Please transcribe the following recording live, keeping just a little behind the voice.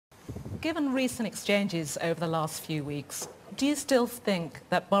given recent exchanges over the last few weeks, do you still think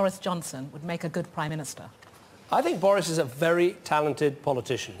that Boris Johnson would make a good Prime Minister? I think Boris is a very talented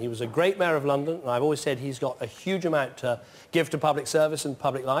politician. He was a great mayor of London, and I've always said he's got a huge amount to give to public service and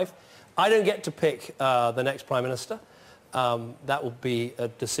public life. I don't get to pick the next Prime Minister. That will be a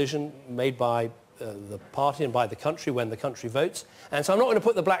decision made by the party and by the country when the country votes. And so I'm not going to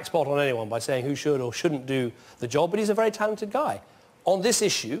put the black spot on anyone by saying who should or shouldn't do the job, but he's a very talented guy. On this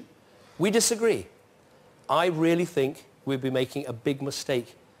issue, we disagree. I really think we'd be making a big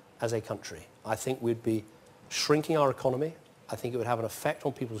mistake as a country. I think we'd be shrinking our economy. I think it would have an effect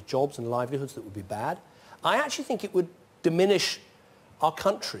on people's jobs and livelihoods that would be bad. I actually think it would diminish our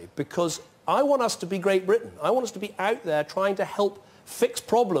country because I want us to be Great Britain. I want us to be out there trying to help fix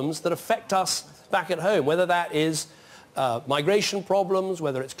problems that affect us back at home, whether that is migration problems,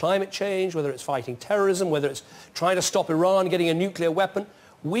 whether it's climate change, whether it's fighting terrorism, whether it's trying to stop Iran getting a nuclear weapon.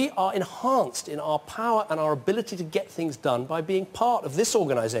 We are enhanced in our power and our ability to get things done by being part of this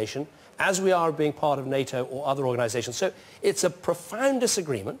organisation as we are being part of NATO or other organisations. So it's a profound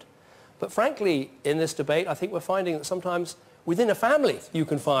disagreement, but frankly, in this debate, I think we're finding that sometimes within a family you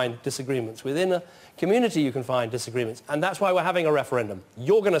can find disagreements, within a community you can find disagreements, and that's why we're having a referendum.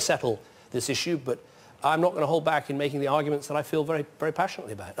 You're going to settle this issue, but I'm not going to hold back in making the arguments that I feel very, very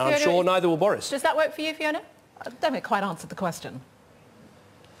passionately about. And I'm sure neither will Boris. Does that work for you, Fiona? I don't think quite answered the question.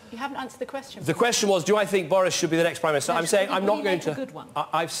 You haven't answered the question. The question was, do I think Boris should be the next Prime Minister? No, I'm saying I'm not going to... A good one.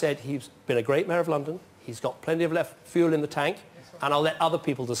 I've said he's been a great mayor of London. He's got plenty of left fuel in the tank, and I'll let other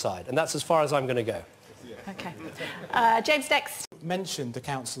people decide. And that's as far as I'm going to go. OK. James Dex. Mentioned the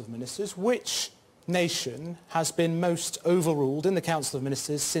Council of Ministers. Which nation has been most overruled in the Council of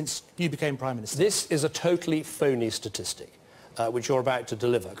Ministers since you became Prime Minister? This is a totally phony statistic, which you're about to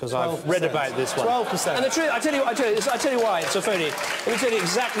deliver, because I've read about this one. 12%. And the truth, I tell you why it's a phony. Let me tell you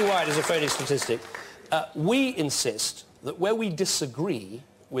exactly why it is a phony statistic. We insist that where we disagree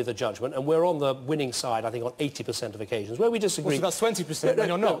with a judgment, and we're on the winning side, I think, on 80% of occasions, where we disagree... Well, so that's 20%, and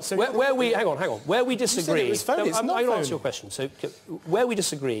you're not. So where we... Hang on. Where we disagree... You said it was phony. It's not I can phony. answer your question. So where we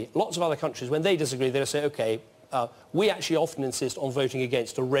disagree, lots of other countries, when they disagree, they'll say, OK, we actually often insist on voting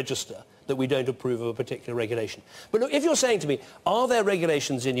against a register that we don't approve of a particular regulation. But look, if you're saying to me, are there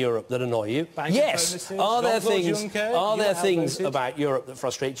regulations in Europe that annoy you? Yes. Are there things about Europe that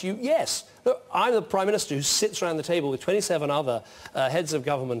frustrate you? Yes. Look, I'm the Prime Minister who sits around the table with 27 other heads of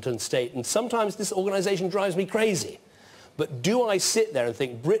government and state, and sometimes this organisation drives me crazy. But do I sit there and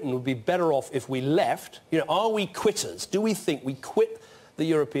think Britain would be better off if we left? You know, are we quitters? Do we think we quit the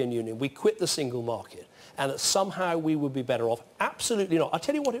European Union, we quit the single market, and that somehow we would be better off? Absolutely not. I'll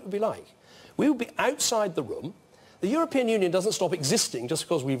tell you what it would be like. We would be outside the room. The European Union doesn't stop existing just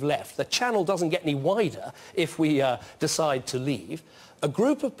because we've left. The channel doesn't get any wider if we decide to leave. A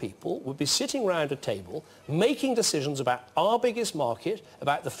group of people would be sitting around a table making decisions about our biggest market,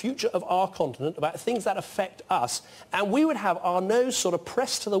 about the future of our continent, about things that affect us, and we would have our nose sort of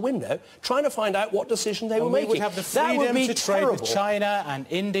pressed to the window trying to find out what decision they were making. We would have the freedom to trade with China and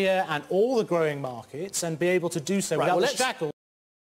India and all the growing markets and be able to do so without the shackles.